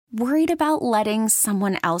Worried about letting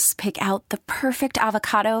someone else pick out the perfect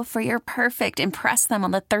avocado for your perfect impress them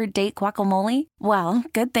on the third date guacamole? Well,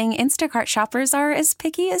 good thing Instacart shoppers are as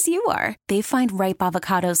picky as you are. They find ripe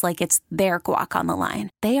avocados like it's their guac on the line.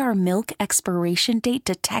 They are milk expiration date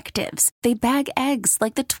detectives. They bag eggs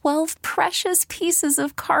like the 12 precious pieces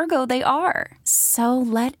of cargo they are. So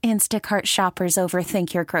let Instacart shoppers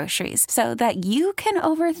overthink your groceries so that you can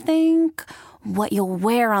overthink what you'll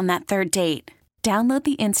wear on that third date. Download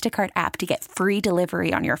the Instacart app to get free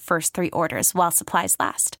delivery on your first 3 orders while supplies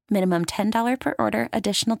last. Minimum $10 per order.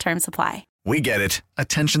 Additional terms apply. We get it.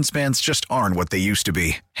 Attention spans just aren't what they used to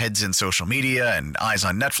be. Heads in social media and eyes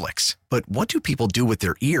on Netflix. But what do people do with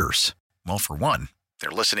their ears? Well, for one, they're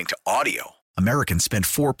listening to audio. Americans spend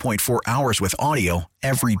 4.4 hours with audio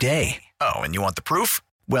every day. Oh, and you want the proof?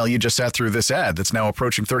 Well, you just sat through this ad that's now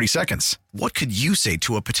approaching 30 seconds. What could you say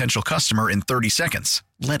to a potential customer in 30 seconds?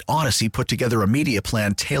 Let Odyssey put together a media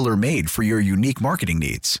plan tailor-made for your unique marketing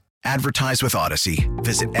needs. Advertise with Odyssey.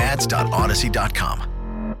 Visit ads.odyssey.com.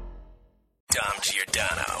 Dom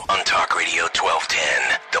Giordano on Talk Radio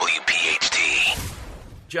 1210 WPHT.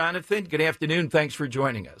 Jonathan, good afternoon. Thanks for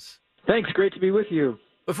joining us. Thanks. Great to be with you.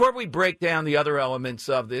 Before we break down the other elements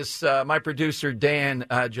of this, my producer, Dan,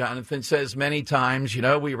 Jonathan, says many times,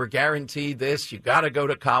 we were guaranteed this. You got to go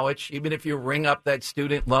to college, even if you ring up that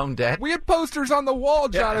student loan debt. We had posters on the wall,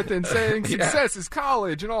 Jonathan, saying success is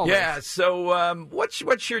college and all that. Yeah, so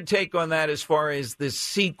what's your take on that as far as the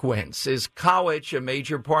sequence? Is college a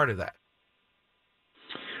major part of that?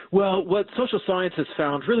 Well, what social science has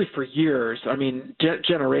found really for years,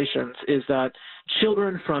 generations, is that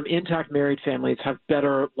children from intact married families have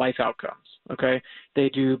better life outcomes, okay? They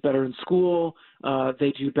do better in school.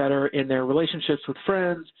 They do better in their relationships with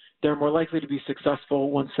friends. They're more likely to be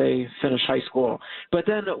successful once they finish high school. But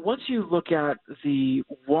then once you look at the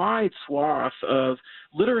wide swath of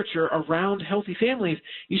literature around healthy families,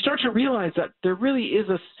 you start to realize that there really is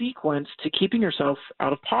a sequence to keeping yourself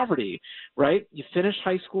out of poverty, right? You finish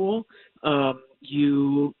high school,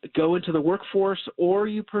 you go into the workforce, or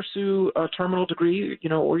you pursue a terminal degree,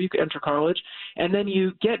 or you enter college, and then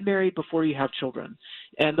you get married before you have children.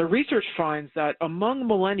 And the research finds that among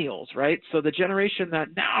millennials, right, so the generation that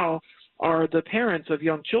now are the parents of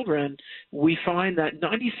young children, we find that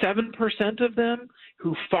 97% of them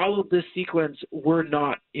who followed this sequence were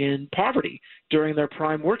not in poverty during their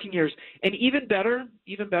prime working years. And even better,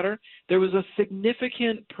 there was a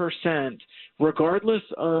significant percent, regardless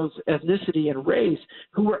of ethnicity and race,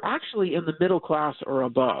 who were actually in the middle class or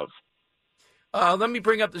above. Let me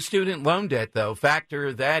bring up the student loan debt, though.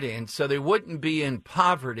 Factor that in. So they wouldn't be in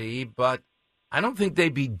poverty, but I don't think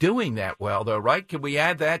they'd be doing that well, though, right? Can we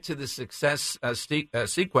add that to the success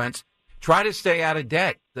sequence? Try to stay out of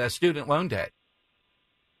debt, the student loan debt.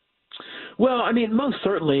 Well, most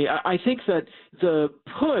certainly. I think that the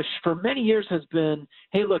push for many years has been,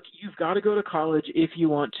 hey, look, you've got to go to college if you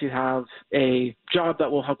want to have a job that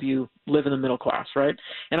will help you live in the middle class, right?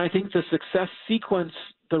 And I think the success sequence,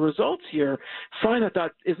 the results here, find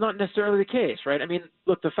that is not necessarily the case, right?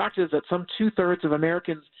 Look, the fact is that some 2/3 of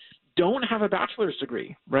Americans don't have a bachelor's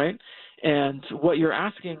degree, right? And what you're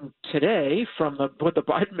asking today from what the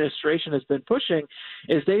Biden administration has been pushing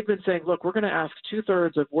is they've been saying, look, we're going to ask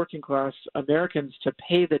 2/3 of working class Americans to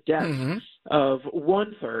pay the debt of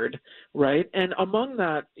 1/3, right? And among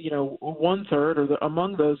that, 1/3 or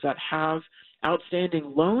among those that have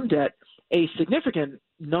outstanding loan debt, a significant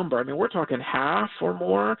number, we're talking half or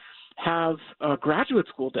more, have graduate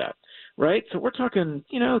school debt, right? So we're talking,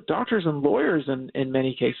 doctors and lawyers in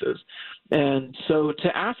many cases. And so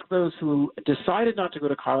to ask those who decided not to go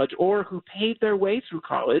to college or who paid their way through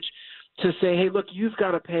college to say, hey, look, you've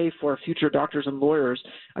got to pay for future doctors and lawyers.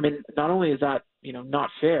 Not only is that, not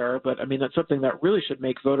fair, but that's something that really should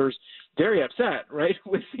make voters very upset, right?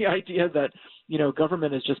 With the idea that,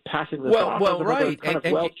 government is just passing this off. Well, right.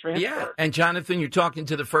 Wealth transfer. Yeah. And Jonathan, you're talking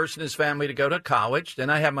to the first in his family to go to college. Then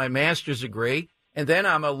I have my master's degree. And then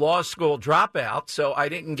I'm a law school dropout. So I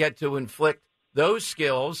didn't get to inflict those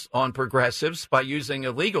skills on progressives by using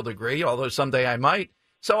a legal degree, although someday I might.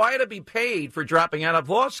 So I had to be paid for dropping out of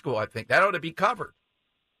law school. I think that ought to be covered.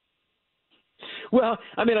 Well,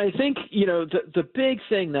 I think, the big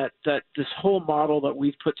thing that this whole model that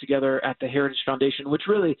we've put together at the Heritage Foundation, which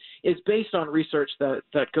really is based on research that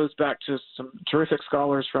goes back to some terrific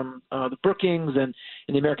scholars from the Brookings and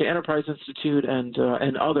the American Enterprise Institute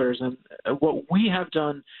and others. And what we have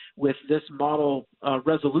done with this model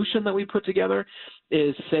resolution that we put together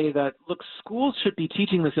is say that, look, schools should be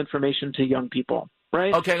teaching this information to young people.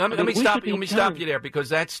 Right? Okay, let me stop you there, because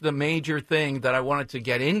that's the major thing that I wanted to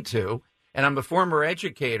get into. And I'm a former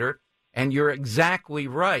educator, And you're exactly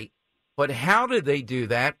right. But how do they do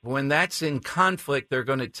that? When that's in conflict, they're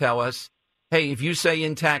going to tell us, hey, if you say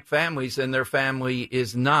intact families, then their family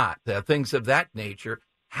is not, things of that nature.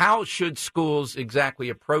 How should schools exactly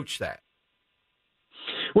approach that?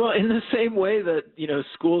 Well, in the same way that,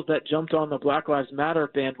 schools that jumped on the Black Lives Matter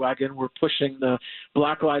bandwagon were pushing the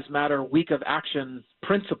Black Lives Matter Week of Action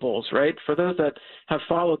principles, right? For those that have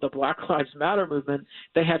followed the Black Lives Matter movement,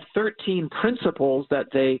 they had 13 principles that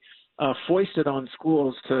they foisted on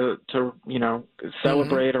schools to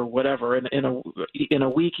celebrate or whatever in a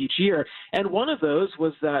week each year. And one of those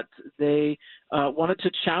was that they wanted to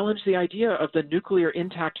challenge the idea of the nuclear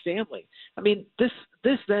intact family. I mean, this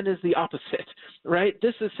then is the opposite, right?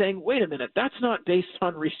 This is saying, wait a minute, that's not based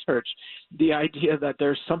on research. The idea that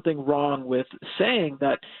there's something wrong with saying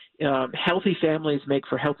that healthy families make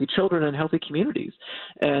for healthy children and healthy communities.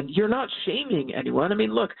 And you're not shaming anyone. I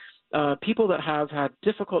mean, look, people that have had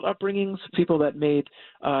difficult upbringings, people that made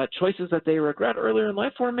choices that they regret earlier in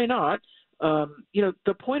life or may not,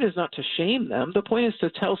 the point is not to shame them. The point is to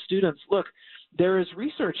tell students, look, there is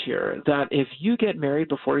research here that if you get married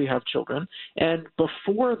before you have children, and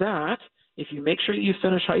before that, if you make sure you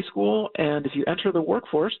finish high school and if you enter the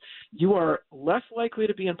workforce, you are less likely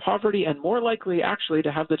to be in poverty and more likely actually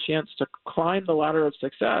to have the chance to climb the ladder of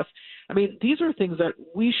success. I mean, these are things that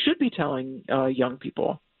we should be telling young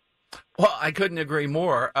people. Well, I couldn't agree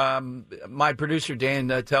more. My producer, Dan,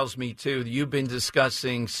 tells me, too, that you've been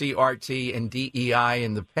discussing CRT and DEI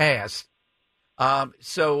in the past.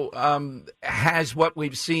 So has what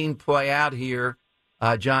we've seen play out here,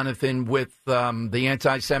 Jonathan, with the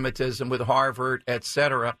anti-Semitism, with Harvard, et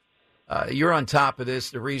cetera, you're on top of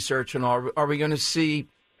this, the research and all. Are we going to see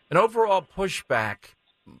an overall pushback?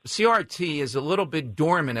 CRT is a little bit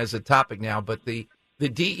dormant as a topic now, but the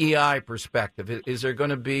DEI perspective, is there going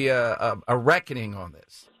to be a reckoning on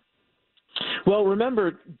this? Well,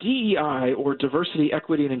 remember, DEI, or diversity,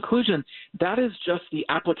 equity, and inclusion, that is just the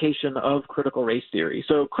application of critical race theory.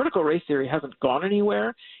 So critical race theory hasn't gone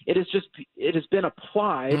anywhere. It has been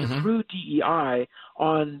applied through DEI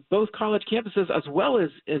on both college campuses as well as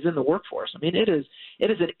in the workforce. I mean, it is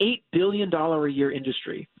an $8 billion a year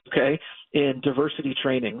industry, okay, in diversity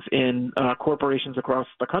trainings in corporations across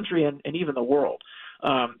the country and even the world.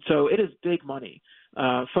 So it is big money.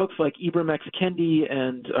 Folks like Ibram X. Kendi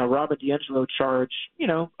and Robert DiAngelo charge,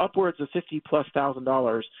 upwards of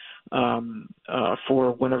 $50,000+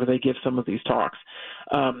 for whenever they give some of these talks.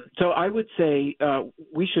 So I would say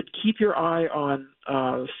we should keep your eye on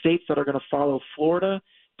states that are going to follow Florida,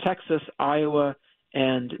 Texas, Iowa,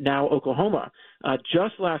 and now Oklahoma.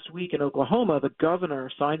 Just last week in Oklahoma, the governor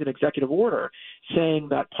signed an executive order saying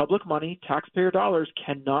that public money, taxpayer dollars,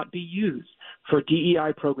 cannot be used for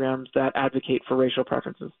DEI programs that advocate for racial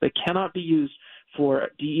preferences. They cannot be used for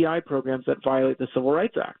DEI programs that violate the Civil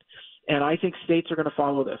Rights Act. And I think states are going to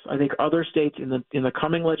follow this. I think other states in the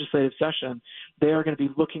coming legislative session, they are going to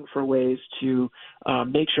be looking for ways to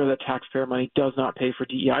make sure that taxpayer money does not pay for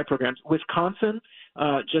DEI programs. Wisconsin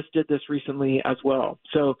just did this recently as well.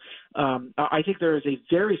 So I think there is a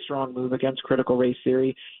very strong move against critical race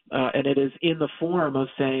theory, and it is in the form of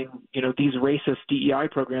saying, these racist DEI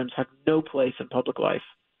programs have no place in public life.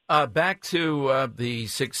 Back to the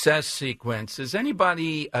success sequence. Is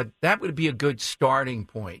anybody that would be a good starting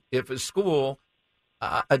point if a school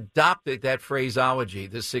adopted that phraseology,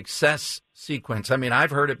 the success sequence? I mean,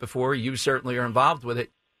 I've heard it before. You certainly are involved with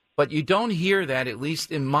it. But you don't hear that, at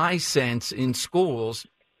least in my sense, in schools,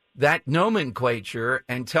 that nomenclature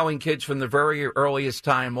and telling kids from the very earliest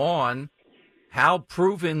time on how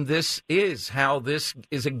proven this is, how this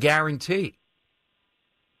is a guarantee.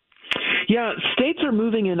 Yeah, states are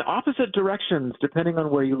moving in opposite directions depending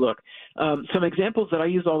on where you look. Some examples that I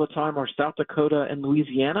use all the time are South Dakota and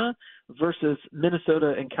Louisiana versus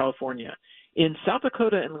Minnesota and California. In South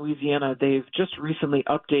Dakota and Louisiana, they've just recently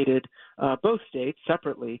updated both states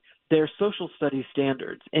separately their social studies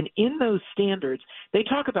standards. And in those standards, they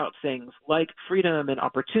talk about things like freedom and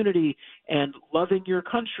opportunity and loving your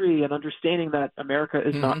country and understanding that America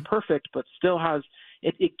is not perfect but still has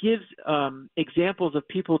it gives examples of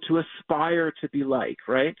people to aspire to be like,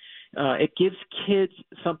 right? It gives kids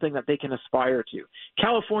something that they can aspire to.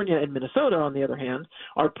 California and Minnesota, on the other hand,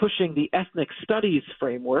 are pushing the ethnic studies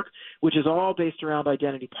framework, which is all based around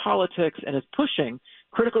identity politics and is pushing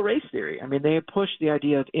critical race theory. I mean, they push the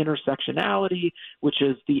idea of intersectionality, which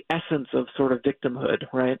is the essence of sort of victimhood,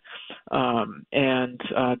 right? And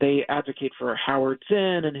they advocate for Howard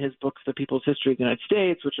Zinn and his books, The People's History of the United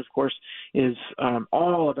States, which, of course, is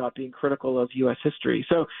all about being critical of U.S. history.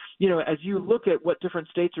 So, as you look at what different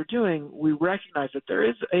states are doing, we recognize that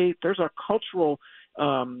there's a cultural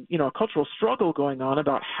a cultural struggle going on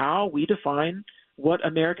about how we define what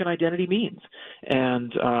American identity means.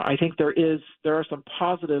 And I think there are some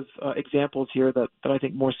positive examples here that I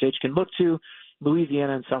think more states can look to,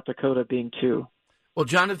 Louisiana and South Dakota being two. Well,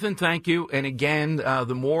 Jonathan, thank you. And again,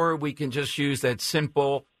 the more we can just use that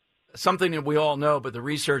simple, something that we all know, but the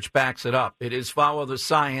research backs it up. It is follow the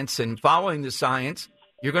science, and following the science,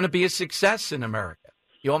 you're going to be a success in America.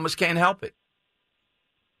 You almost can't help it.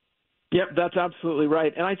 Yep, that's absolutely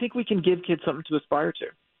right. And I think we can give kids something to aspire to.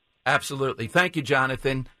 Absolutely. Thank you,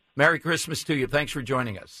 Jonathan. Merry Christmas to you. Thanks for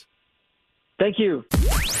joining us. Thank you.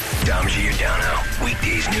 Dom Giordano,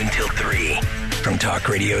 weekdays noon till 3 from Talk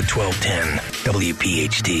Radio 1210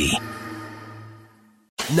 WPHT.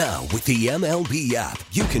 Now, with the MLB app,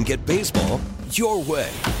 you can get baseball your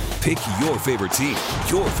way. Pick your favorite team,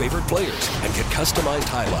 your favorite players, and get customized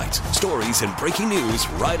highlights, stories, and breaking news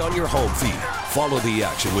right on your home feed. Follow the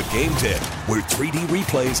action with Game Day, where 3D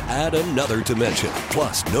replays add another dimension.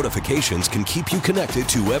 Plus, notifications can keep you connected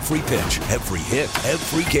to every pitch, every hit,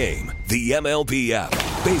 every game. The MLB app.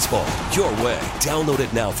 Baseball your way. Download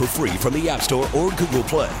it now for free from the App Store or Google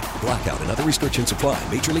Play. Blackout and other restrictions apply.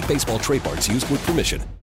 Major League Baseball trademarks used with permission.